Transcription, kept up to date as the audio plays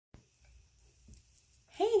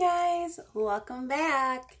guys, welcome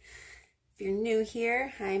back. If you're new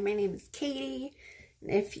here, hi, my name is Katie. And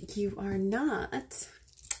if you are not,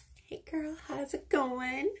 hey girl, how's it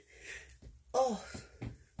going? Oh,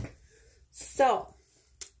 so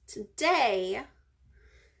today,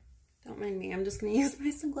 don't mind me, I'm just gonna use my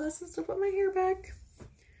sunglasses to put my hair back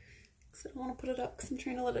because I don't want to put it up because I'm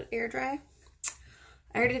trying to let it air dry.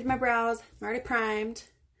 I already did my brows, I'm already primed.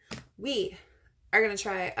 We are gonna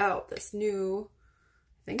try out this new,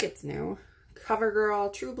 I think it's new,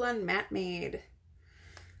 Covergirl Trublend Matte Made.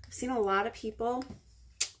 I've seen a lot of people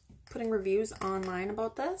putting reviews online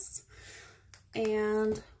about this,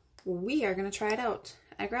 and we are gonna try it out.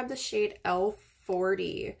 I grabbed the shade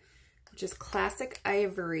L40, which is Classic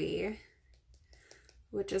Ivory,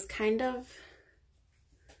 which is kind of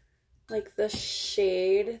like the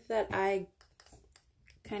shade that I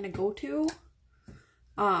kind of go to.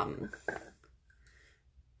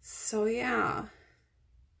 So yeah,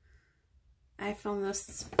 I found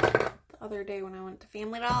this the other day when I went to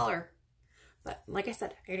Family Dollar. But like I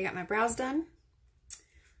said, I already got my brows done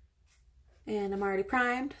and I'm already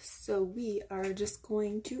primed, so we are just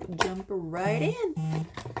going to jump right in.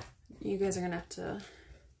 You guys are gonna have to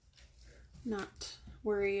not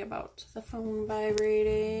worry about the phone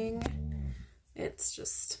vibrating. It's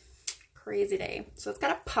just crazy day. So it's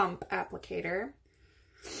got a pump applicator.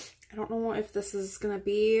 I don't know if this is gonna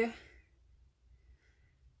be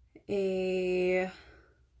it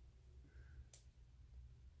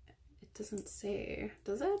doesn't say,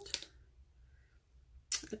 does it?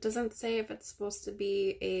 It doesn't say if it's supposed to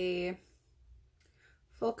be a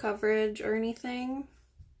full coverage or anything.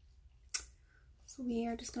 So we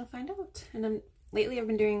are just gonna find out. And then lately I've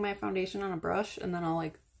been doing my foundation on a brush and then I'll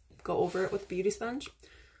like go over it with a beauty sponge.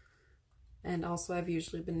 And also I've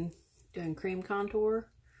usually been doing cream contour,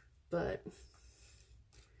 but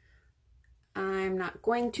I'm not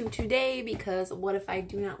going to today because what if I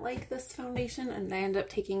do not like this foundation and I end up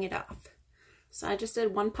taking it off? So I just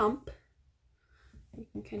did one pump. You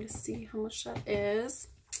can kind of see how much that is.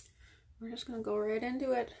 We're just gonna go right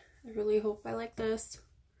into it. I really hope I like this.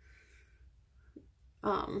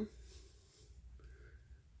 Looks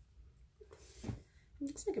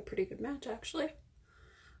like a pretty good match actually.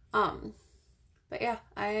 But yeah,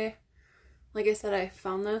 like I said, I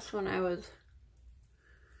found this when I was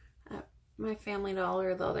at my Family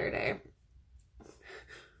Dollar the other day.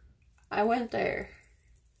 I went there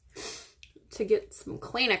to get some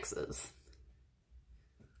Kleenexes.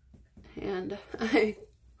 And I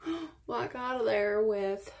walk out of there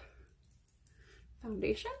with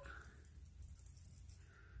foundation,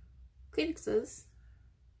 Kleenexes,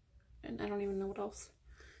 and I don't even know what else.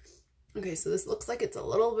 Okay, so this looks like it's a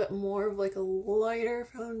little bit more of like a lighter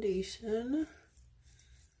foundation.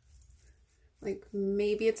 Like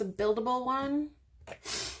maybe it's a buildable one.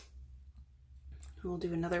 We'll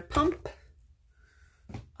do another pump.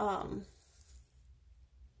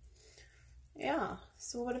 Yeah,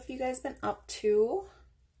 so what have you guys been up to?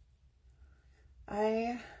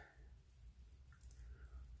 I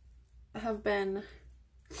have been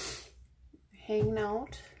hanging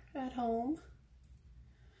out at home.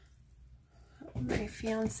 My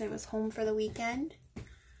fiance was home for the weekend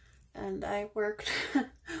and I worked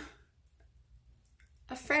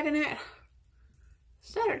a Friday night,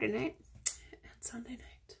 Saturday night, and Sunday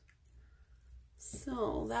night.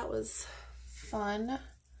 So that was fun.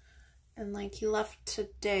 And like he left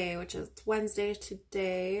today, which is Wednesday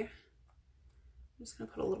today. I'm just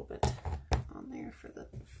gonna put a little bit on there for the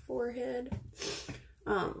forehead.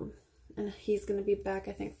 And he's gonna be back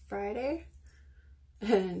I think Friday.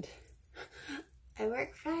 And I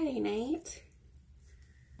work Friday night.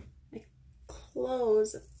 I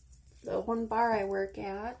close the one bar I work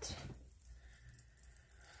at.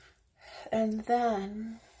 And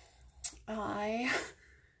then I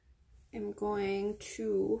am going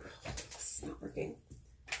to, this is not working.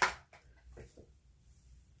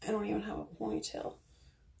 I don't even have a ponytail.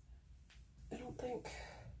 I don't think.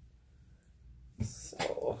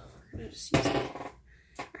 So we're gonna just use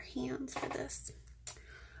our hands for this.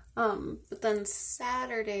 But then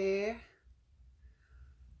Saturday,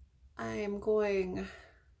 I am going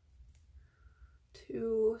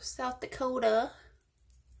to South Dakota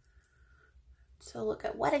to look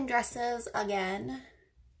at wedding dresses again.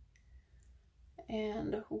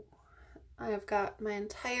 And I've got my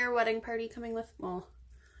entire wedding party coming with, well,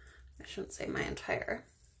 I shouldn't say my entire,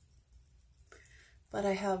 but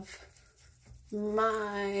I have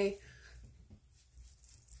my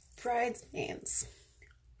bridesmaids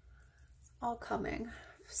all coming,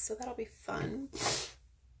 so that'll be fun.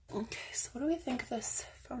 Okay, so what do we think of this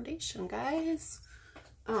foundation, guys?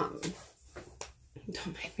 Don't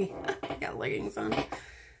mind me. I got leggings on.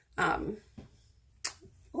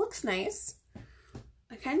 Looks nice.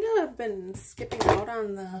 I kind of have been skipping out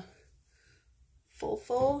on the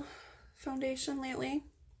full foundation lately.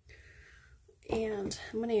 And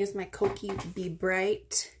I'm going to use my Kokie Be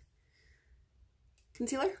Bright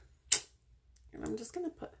concealer. And I'm just going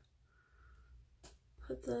to put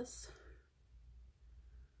this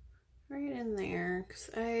right in there, because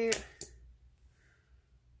I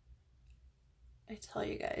tell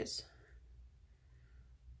you guys.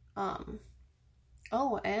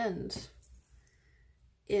 Oh, and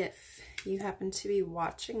if you happen to be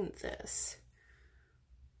watching this,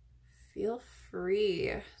 feel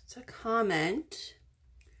free to comment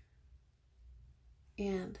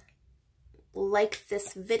and like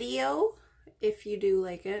this video if you do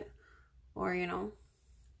like it, or you know,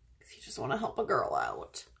 if you just want to help a girl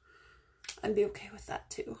out, I'd be okay with that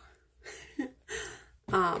too.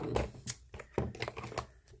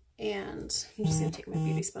 And I'm just gonna take my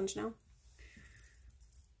beauty sponge now,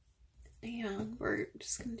 and we're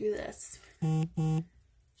just gonna do this.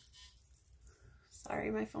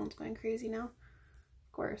 Sorry, my phone's going crazy now.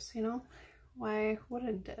 Of course, you know, why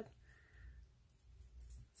wouldn't it?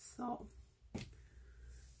 So,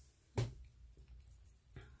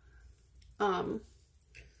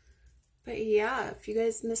 but yeah, if you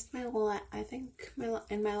guys missed my, I think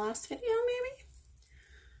in my last video maybe,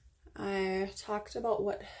 I talked about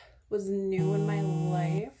what was new in my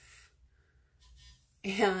life,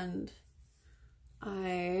 and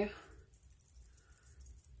I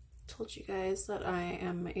told you guys that I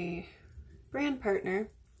am a brand partner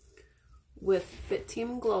with Fit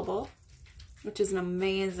Team Global, which is an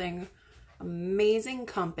amazing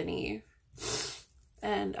company,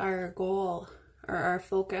 and our goal, or our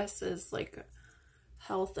focus, is like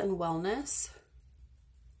health and wellness.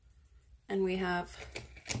 And we have,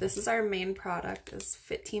 this is our main product, is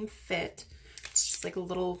Fit Team Fit. It's just like a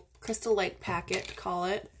little Crystal Light packet, call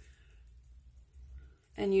it.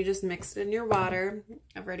 And you just mix it in your water.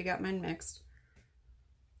 I've already got mine mixed.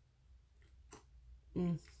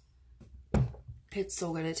 It's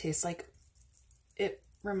so good. It tastes like, it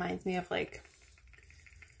reminds me of like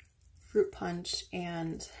fruit punch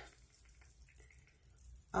and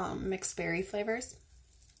mixed berry flavors,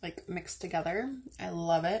 like mixed together. I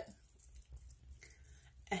love it.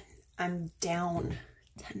 And I'm down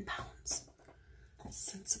 10 pounds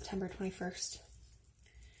since September 21st.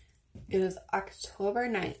 It is October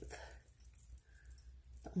 9th.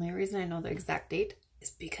 The only reason I know the exact date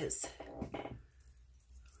is because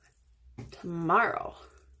tomorrow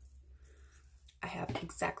I have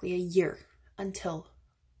exactly a year until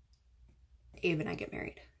Abe and I get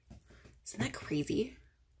married. Isn't that crazy?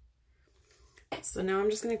 So now I'm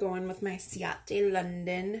just going to go in with my Ciate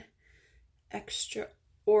London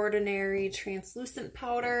Extraordinary Translucent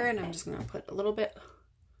Powder, and I'm just going to put a little bit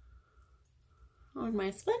on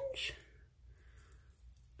my sponge,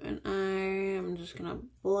 and I am just going to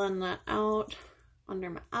blend that out under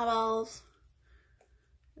my eyeballs,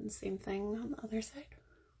 and same thing on the other side.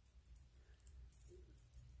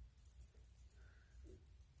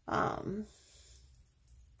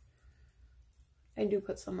 I do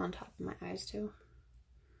put some on top of my eyes too,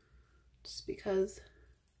 just because.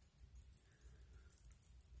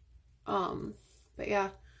 But yeah,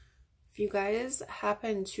 if you guys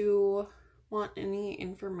happen to want any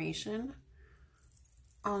information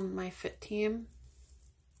on my Fit Team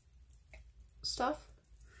stuff,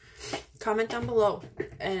 comment down below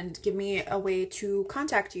and give me a way to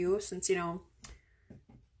contact you, since, you know,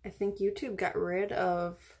 I think YouTube got rid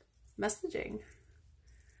of messaging,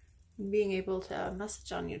 being able to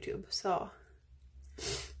message on YouTube. So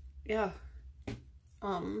yeah,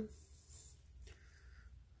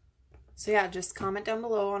 so yeah, just comment down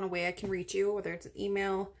below on a way I can reach you, whether it's an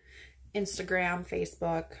email, Instagram,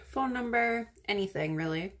 Facebook, phone number, anything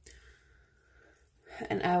really.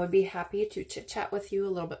 And I would be happy to chit chat with you a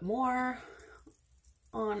little bit more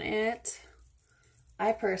on it.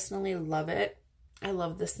 I personally love it. I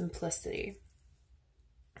love the simplicity.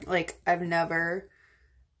 Like, I've never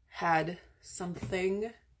had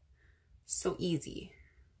something so easy.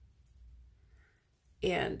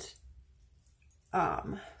 And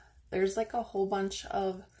there's like a whole bunch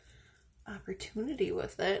of opportunity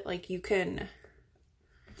with it. Like, you can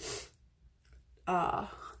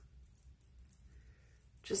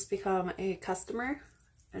just become a customer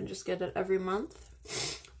and just get it every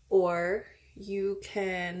month, or you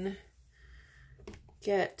can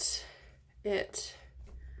get it,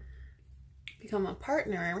 become a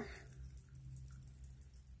partner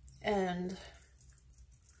and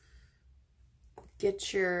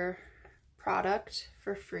get your product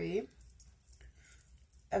for free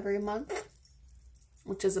every month,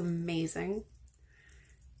 which is amazing.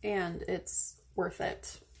 And it's worth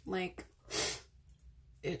it. Like,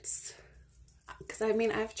 it's, because I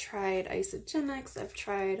mean, I've tried Isagenix, I've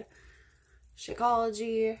tried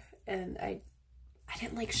Shakeology, and I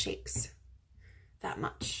didn't like shakes that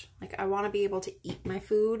much. Like, I want to be able to eat my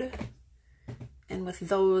food, and with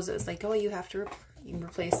those, it's like, oh, you have to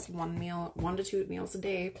replace 1 to 2 meals a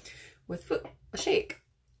day with food, a shake,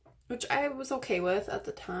 which I was okay with at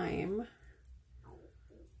the time.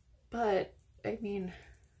 But I mean,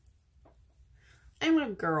 I'm a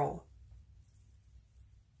girl.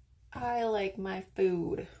 I like my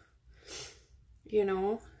food, you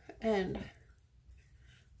know, and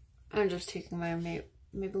I'm just taking my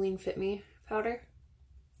Maybelline Fit Me powder.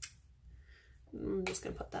 I'm just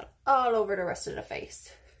gonna put that all over the rest of the face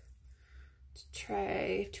to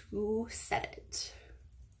try to set it.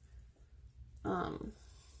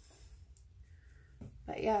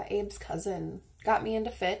 But yeah, Abe's cousin got me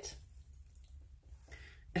into Fit,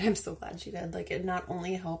 and I'm so glad she did. Like, it not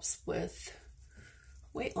only helps with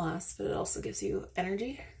weight loss, but it also gives you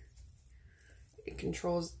energy. It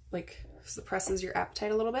controls, like, suppresses your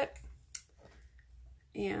appetite a little bit,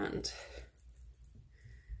 and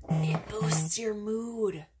it boosts your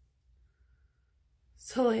mood.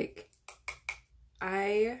 So, like,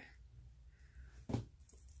 I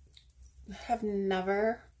have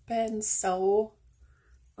never been so,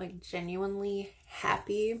 like, genuinely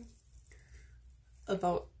happy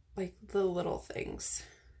about, like, the little things,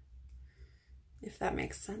 if that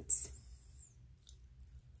makes sense.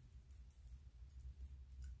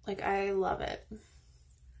 Like, I love it.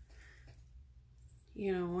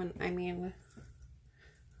 You know, and I mean,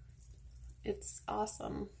 it's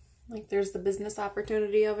awesome. Like, there's the business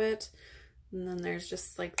opportunity of it, and then there's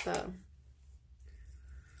just like the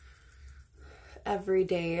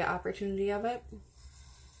everyday opportunity of it.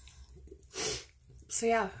 So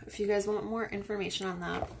yeah, if you guys want more information on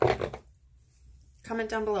that, comment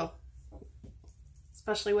down below.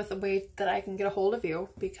 Especially with the way that I can get a hold of you,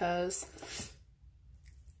 because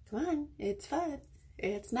come on, it's fun,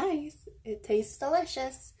 it's nice, it tastes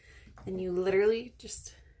delicious, and you literally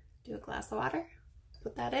just do a glass of water,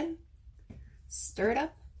 put that in, stir it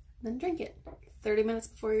up, then drink it 30 minutes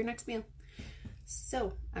before your next meal.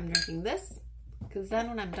 So I'm drinking this because then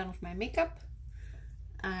when I'm done with my makeup,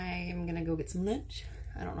 I'm gonna go get some lunch.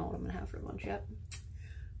 I don't know what I'm gonna have for lunch yet.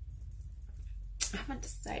 I haven't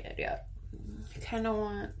decided yet. I kind of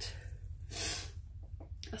want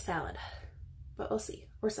a salad, but we'll see.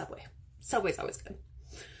 Or Subway. Subway's always good.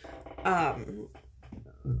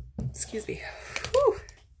 Excuse me. Whew.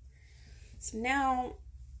 So now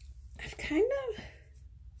I've kind of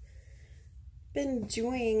been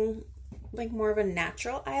doing like more of a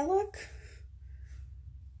natural eye look.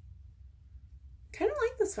 Kind of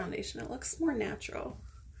like this foundation. It looks more natural.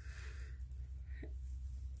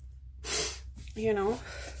 You know?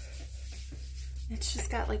 It's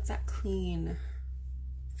just got like that clean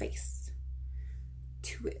face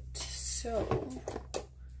to it. So,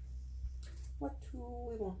 what do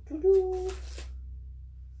we want to do?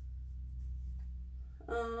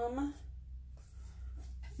 I'm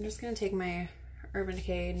just gonna take my Urban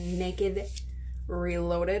Decay Naked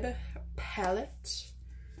Reloaded palette.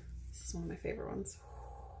 This is one of my favorite ones.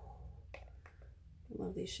 I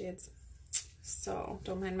love these shades. So,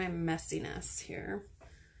 don't mind my messiness here.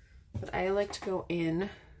 But I like to go in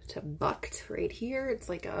to Bucked right here. It's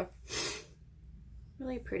like a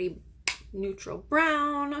really pretty neutral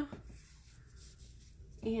brown.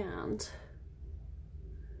 And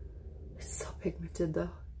it's so pigmented though.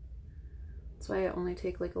 That's why I only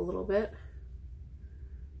take like a little bit.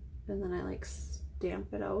 And then I like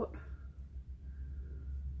stamp it out.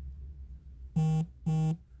 And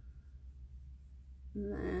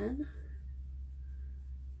then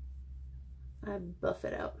I buff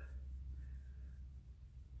it out.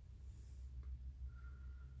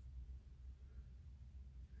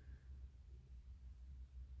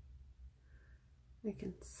 I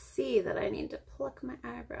can see that I need to pluck my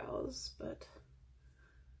eyebrows, but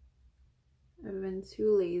I've been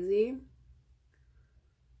too lazy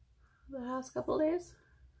the past couple days.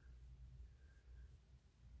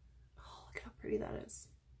 Oh, look how pretty that is.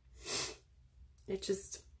 It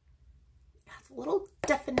just adds a little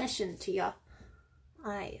definition to your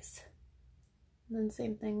eyes. And then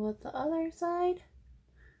same thing with the other side.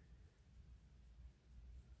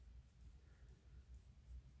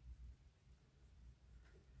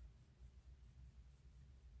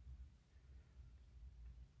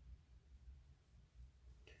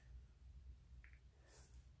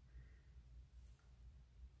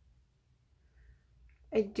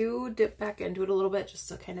 I do dip back into it a little bit just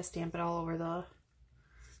to kind of stamp it all over the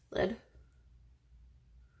lid.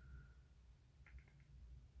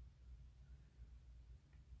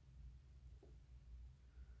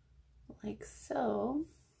 Like so.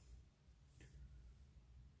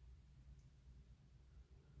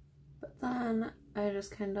 But then I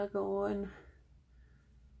just kind of go and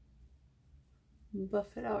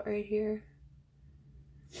buff it out right here.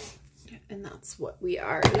 And that's what we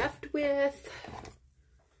are left with.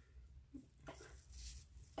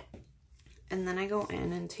 And then I go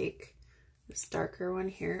in and take this darker one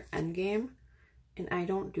here, Endgame, and I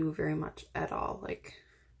don't do very much at all, like,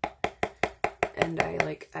 and I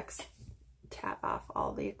like tap off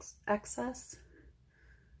all the excess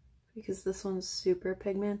because this one's super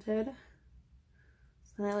pigmented.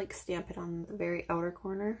 So then I like stamp it on the very outer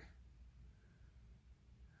corner,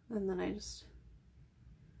 and then I just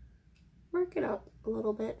mark it up a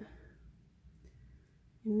little bit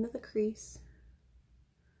into the crease.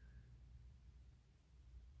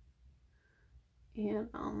 And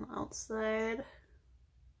on the outside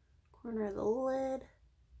corner of the lid,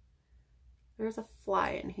 there's a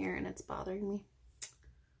fly in here and it's bothering me.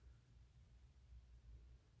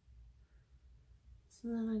 So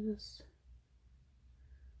then I just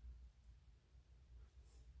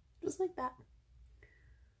like that.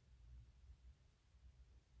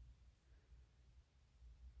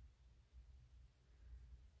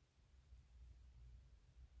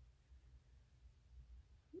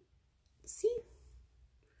 See?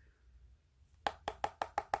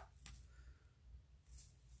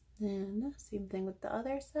 And same thing with the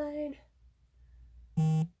other side.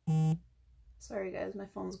 Sorry guys, my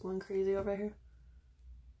phone's going crazy over here.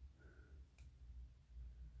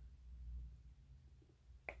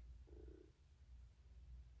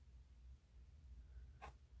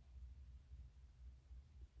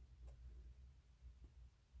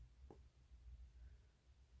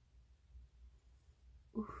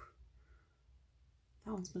 Oof.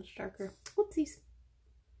 That one's much darker. Whoopsies.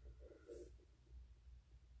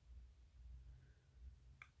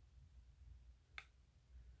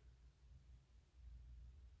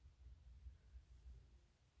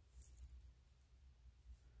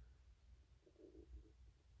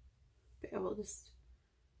 I will just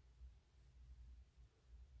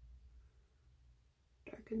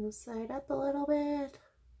darken the side up a little bit.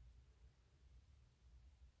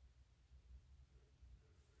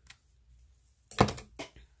 There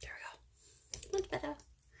we go. Much better.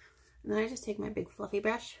 And then I just take my big fluffy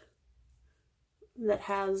brush that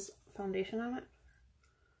has foundation on it.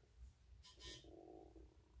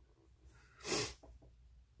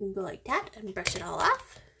 And go like that and brush it all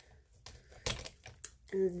off.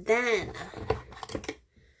 And then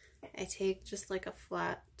I take just like a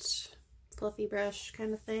flat, fluffy brush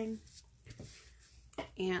kind of thing.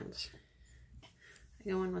 And I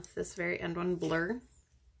go in with this very end one, Blur.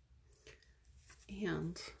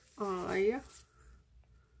 And I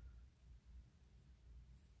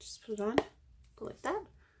just put it on, go like that.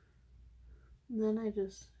 And then I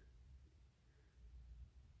just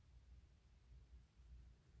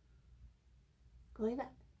go like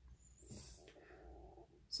that.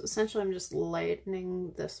 So essentially I'm just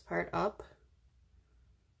lightening this part up.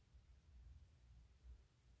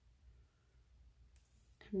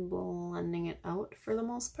 And blending it out for the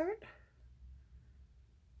most part.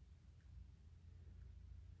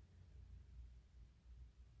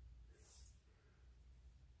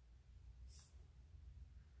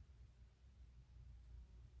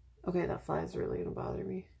 Okay, that fly is really gonna bother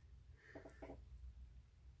me.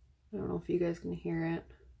 I don't know if you guys can hear it.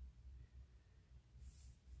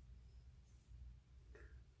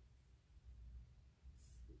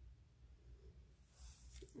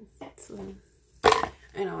 So,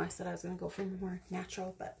 I know I said I was going to go for more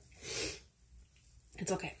natural, but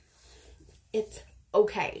it's okay. It's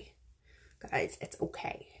okay. Guys, it's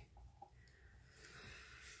okay.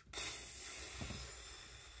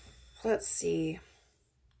 Let's see.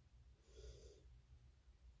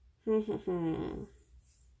 I'm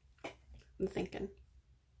thinking.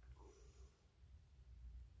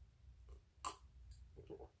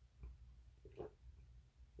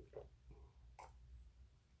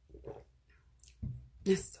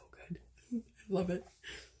 It's so good. I love it.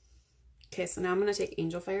 Okay, so now I'm going to take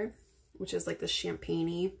Angel Fire, which is like the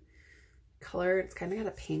champagne-y color. It's kind of got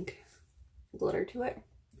a pink glitter to it.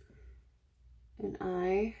 And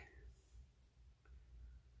I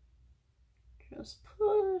just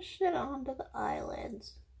push it onto the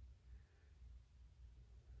eyelids.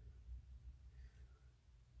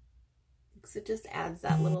 Because it just adds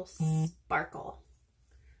that little sparkle.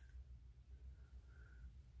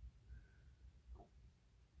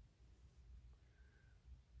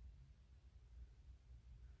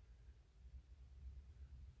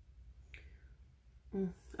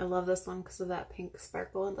 I love this one because of that pink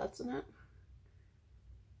sparkle that's in it.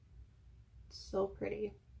 It's so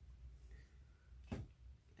pretty.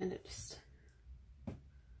 And it just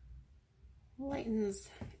lightens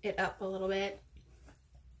it up a little bit.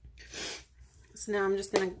 So now I'm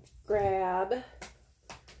just gonna grab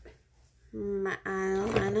my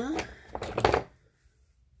eyeliner.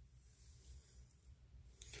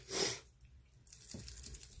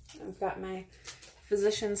 I've got my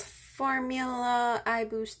Physicians Formula Eye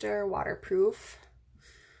Booster Waterproof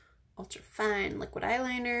Ultra Fine Liquid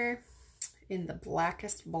Eyeliner in the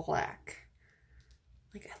blackest black.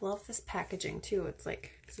 Like, I love this packaging too. It's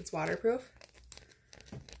like, because it's waterproof.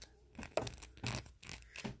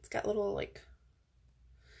 It's got little like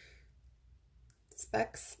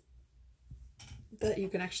specks that you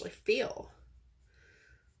can actually feel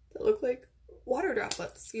that look like water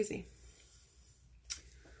droplets. Excuse me.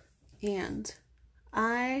 And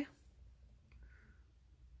I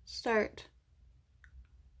start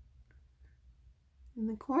in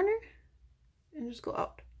the corner and just go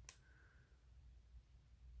out.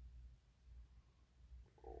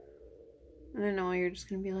 And I know you're just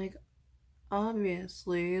gonna be like,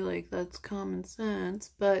 obviously, like, that's common sense,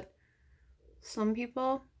 but some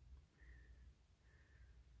people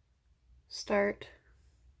start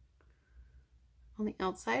on the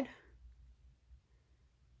outside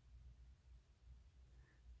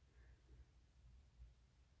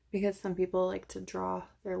because some people like to draw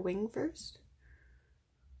their wing first.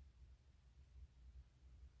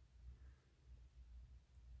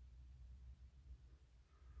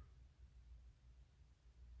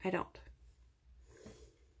 I don't.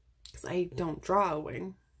 Because I don't draw a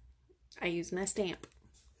wing. I use my stamp.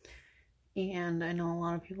 And I know a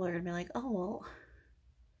lot of people are going to be like, oh, well,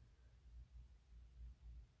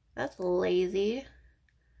 that's lazy.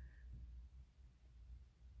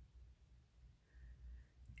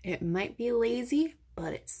 It might be lazy,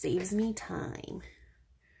 but it saves me time.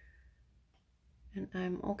 And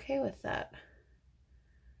I'm okay with that.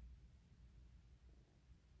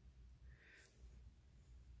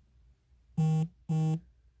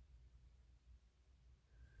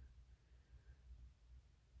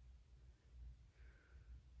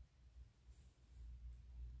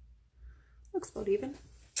 Looks about even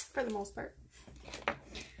for the most part.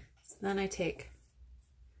 So then I take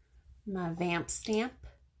my Vamp stamp,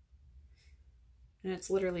 and it's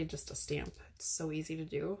literally just a stamp. It's so easy to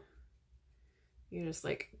do. You just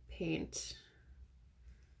like paint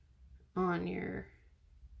on your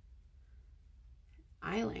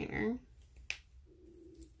eyeliner,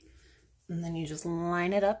 and then you just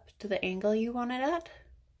line it up to the angle you want it at.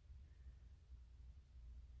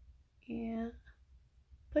 Yeah,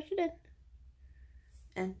 push it in,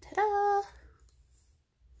 and ta-da!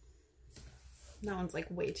 That one's like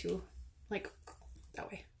way too, like, that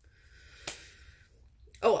way.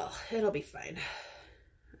 Oh well, it'll be fine.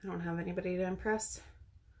 I don't have anybody to impress.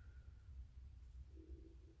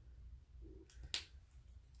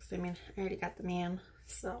 I mean, I already got the man,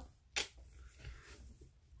 so.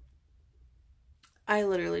 I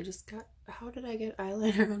literally just got, how did I get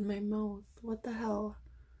eyeliner on my mouth? What the hell?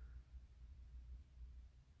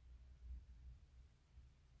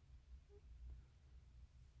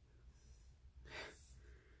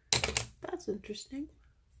 That's interesting.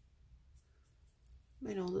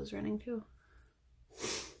 My nose is running too.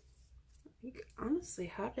 Like, honestly,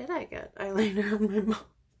 how did I get eyeliner on my mouth?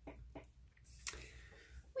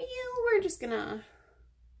 Well, we're just gonna,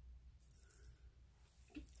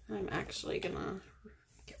 I'm actually gonna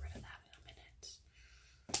get rid of that in a minute.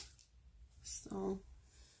 So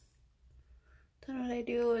then what I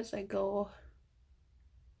do is I go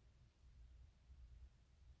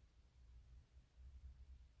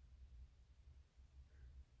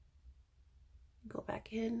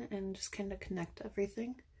back in and just kind of connect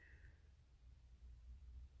everything.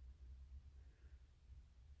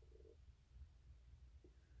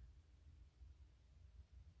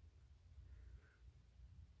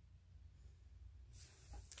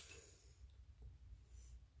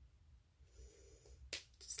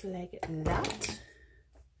 Just like that.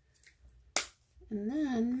 And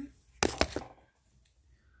then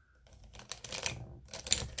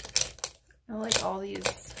I like all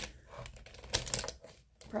these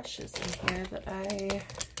brushes in here that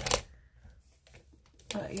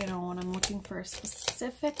you know, when I'm looking for a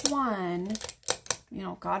specific one, you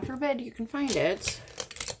know, God forbid you can find it.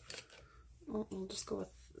 Well, I'll just go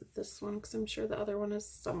with this one because I'm sure the other one is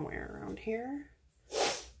somewhere around here.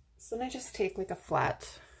 So then I just take like a flat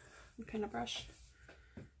kind of brush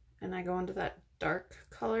and I go into that dark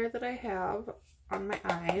color that I have on my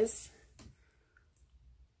eyes.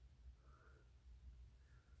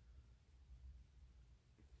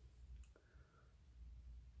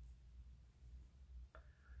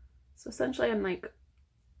 So essentially I'm like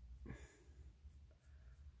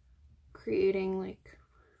creating like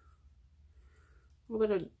a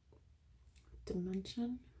little bit of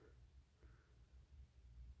dimension.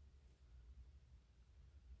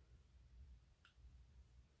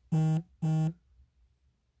 There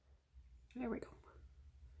we go.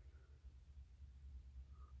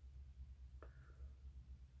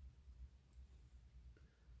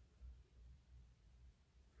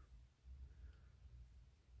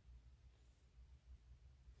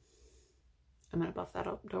 I'm gonna buff that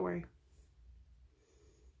up, don't worry.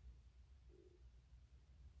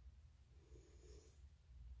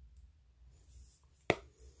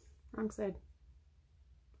 Wrong side.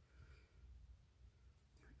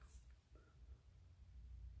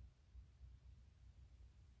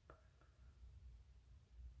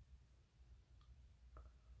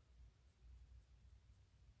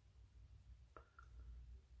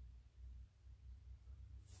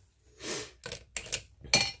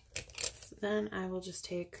 So then I will just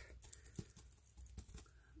take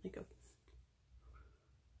like a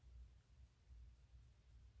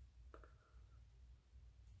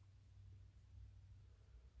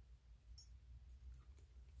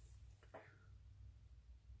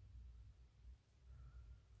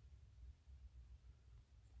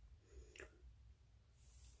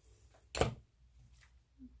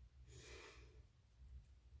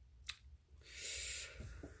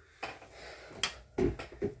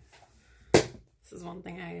This is one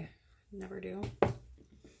thing I never do.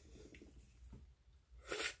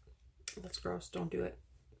 That's gross, don't do it.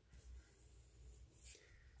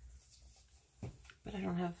 But I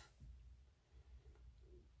don't have,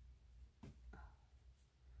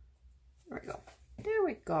 there we go. There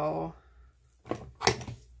we go.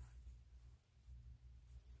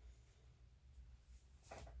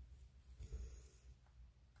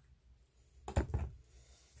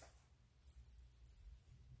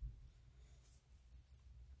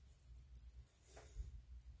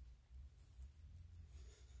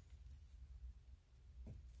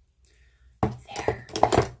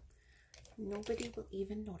 Nobody will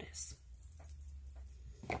even notice.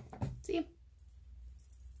 See?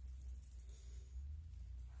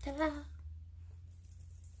 Ta-da!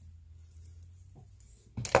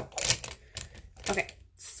 Okay,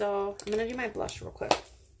 so I'm gonna do my blush real quick.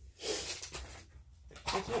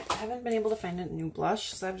 I haven't been able to find a new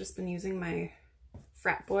blush, so I've just been using my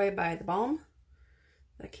Frat Boy by the Balm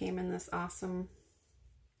that came in this awesome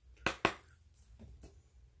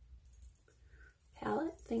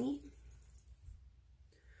palette thingy.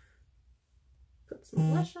 Put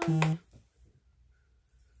some blush on.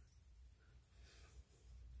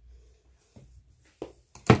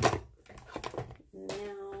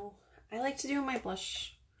 Now, I like to do my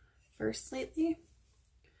blush first lately.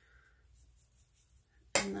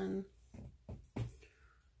 And then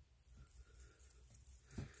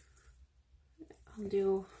I'll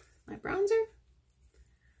do my bronzer.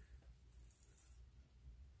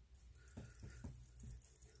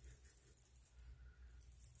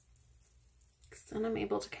 Then I'm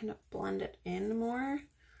able to kind of blend it in more.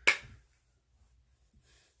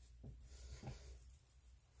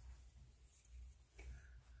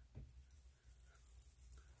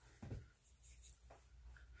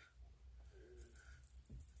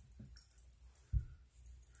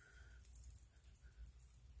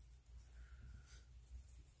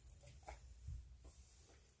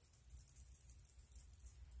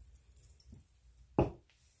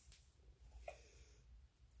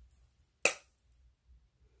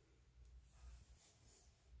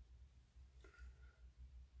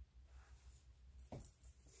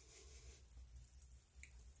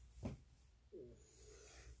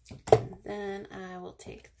 And then I will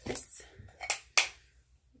take this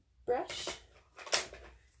brush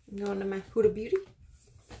and go into my Huda Beauty.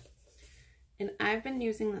 And I've been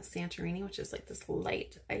using the Santorini, which is like this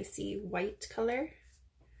light, icy white color.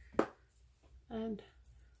 And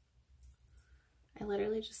I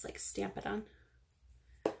literally just like stamp it on.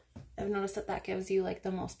 I've noticed that that gives you like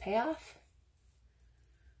the most payoff.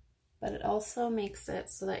 But it also makes it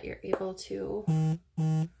so that you're able to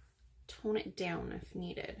tone it down if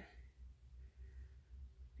needed,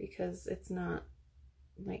 because it's not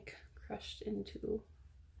like crushed into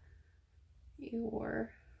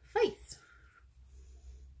your face.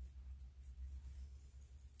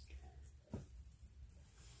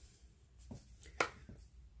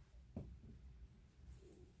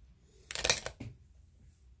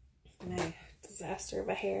 My disaster of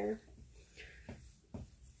a hair.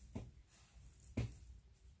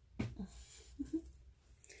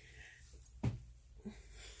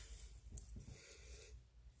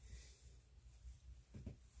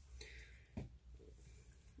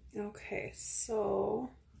 Okay, so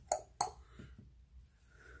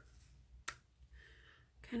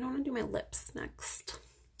kind of want to do my lips next,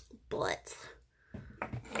 but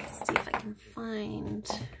let's see if I can find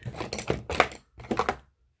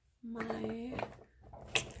my,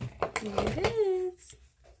 here it is,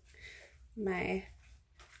 my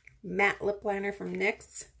matte lip liner from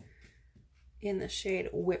NYX in the shade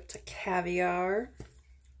Whipped Caviar.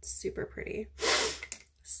 Super pretty.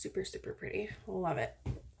 Super, super pretty. Love it.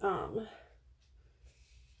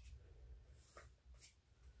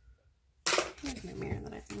 Here's my mirror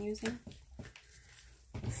that I've been using.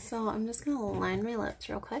 So I'm just going to line my lips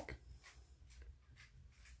real quick.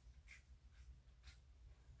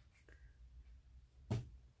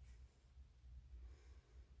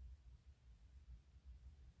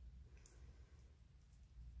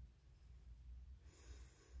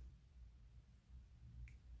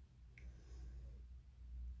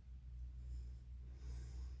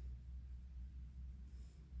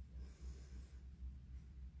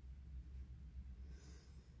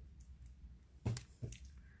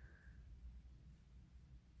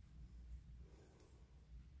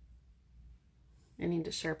 I need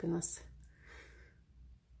to sharpen this.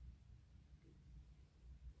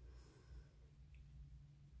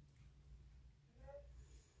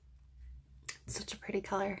 It's such a pretty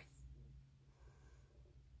color.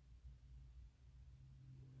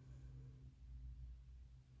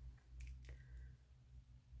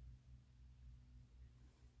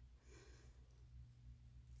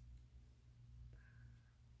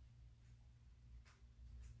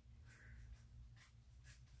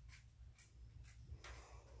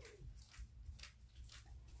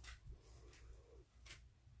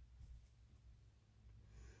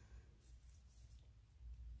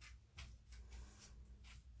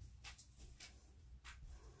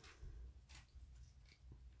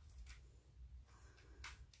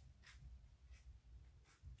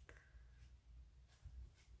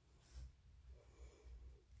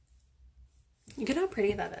 Look at how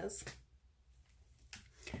pretty that is.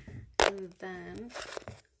 And then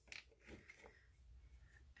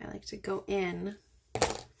I like to go in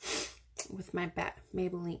with my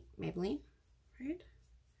Maybelline, right?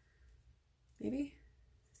 Maybe?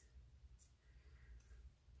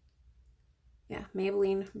 Yeah,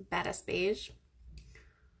 Maybelline Baddest Beige.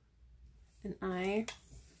 And I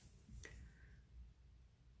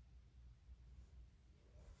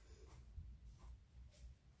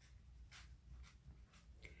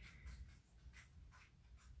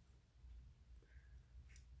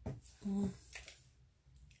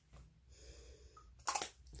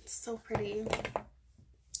it's so pretty.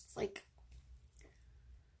 It's like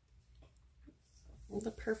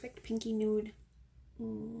the perfect pinky nude.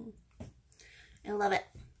 I love it.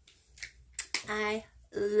 I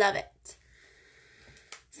love it.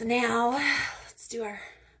 So now let's do our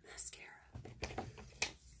mascara.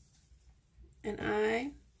 And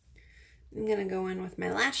I'm gonna go in with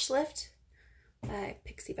my Lash Lift by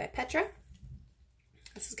PIXIE by Petra.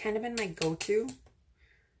 This has kind of been my go-to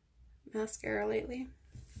mascara lately.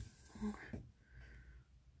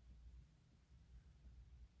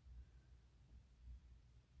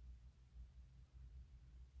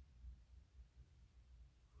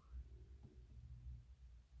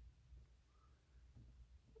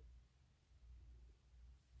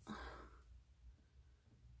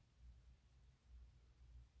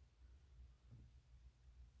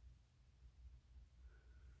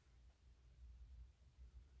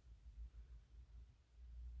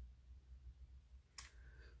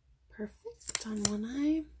 Perfect on one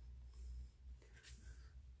eye.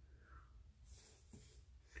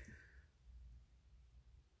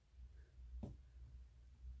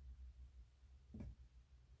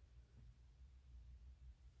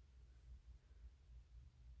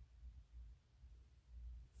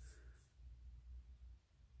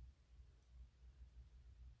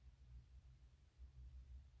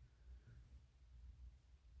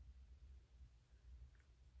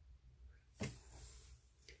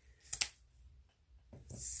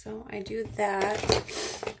 So I do that,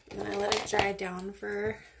 and then I let it dry down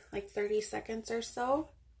for like 30 seconds or so.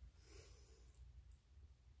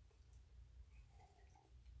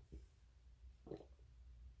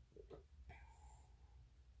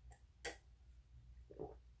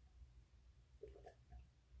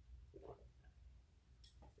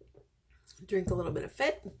 Drink a little bit of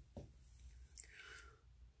Fit.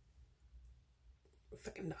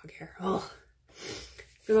 Fucking dog hair. Oh.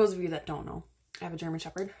 For those of you that don't know, I have a German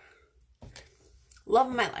Shepherd. Love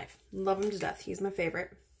him my life. Love him to death. He's my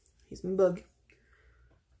favorite. He's my bug.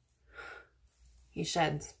 He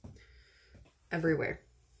sheds everywhere.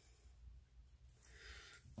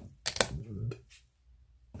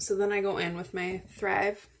 So then I go in with my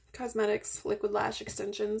Thrive Cosmetics Liquid Lash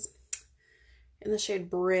Extensions in the shade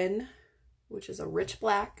Brynn, which is a rich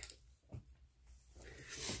black.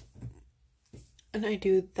 And I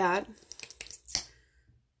do that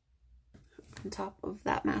on top of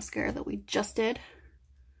that mascara that we just did.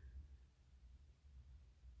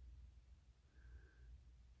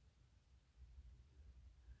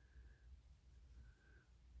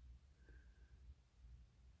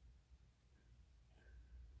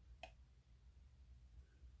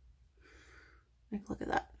 Like, look at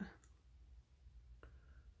that.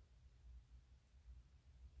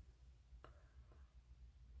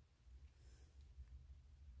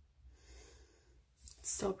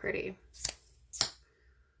 It's so pretty.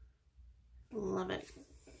 Love it.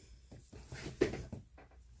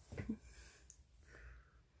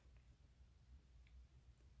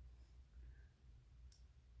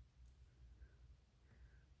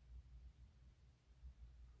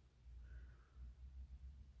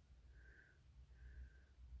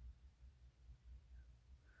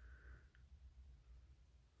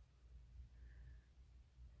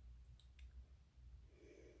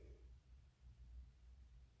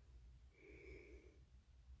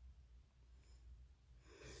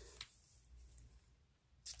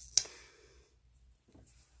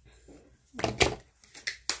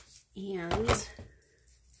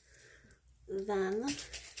 And then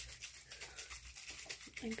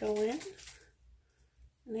I go in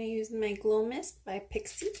and I use my Glow Mist by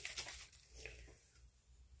PIXIE.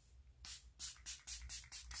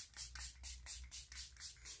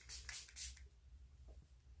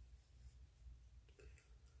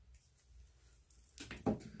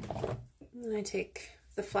 And then I take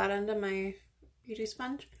the flat end of my beauty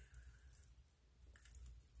sponge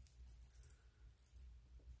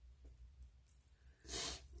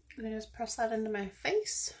and I just press that into my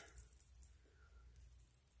face.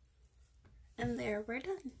 And there, we're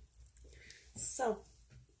done. So,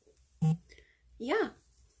 yeah,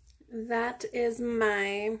 that is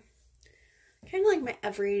my, kind of like my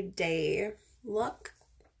everyday look.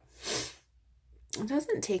 It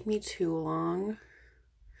doesn't take me too long.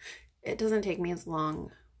 It doesn't take me as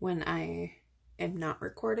long when I am not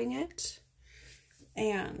recording it.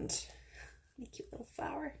 And, a cute little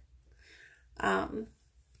flower.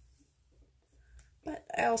 But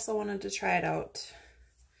I also wanted to try it out,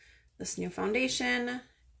 this new foundation,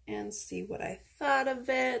 and see what I thought of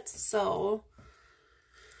it. So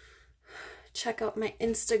check out my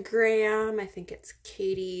Instagram. I think it's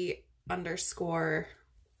Katie_Ranky.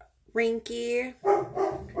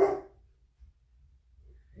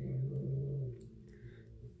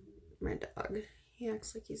 My dog, he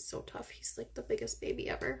acts like he's so tough. He's like the biggest baby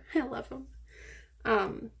ever. I love him.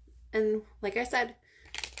 And like I said,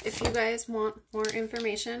 if you guys want more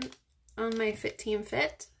information on my Fit Team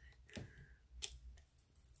Fit,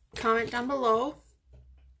 comment down below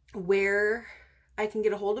where I can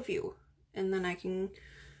get a hold of you, and then I can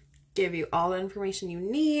give you all the information you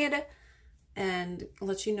need and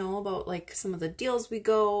let you know about like some of the deals we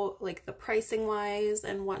go, like the pricing wise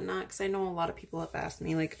and whatnot, because I know a lot of people have asked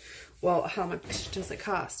me like, well, how much does it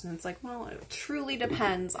cost? And it's like, well, it truly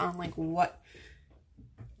depends on like what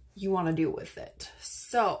you want to do with it.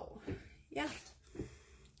 So yeah,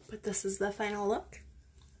 but this is the final look.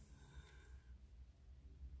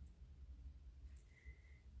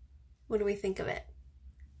 What do we think of it?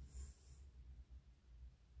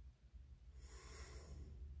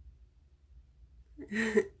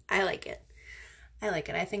 I like it. I like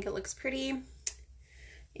it. I think it looks pretty.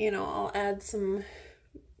 You know, I'll add some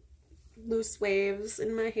loose waves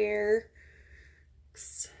in my hair.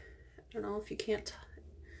 I don't know if you can't,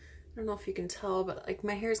 I don't know if you can tell, but like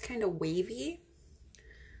my hair is kind of wavy.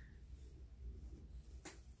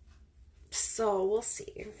 So we'll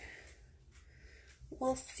see.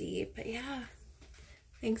 We'll see. But yeah,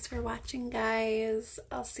 thanks for watching, guys.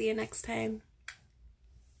 I'll see you next time.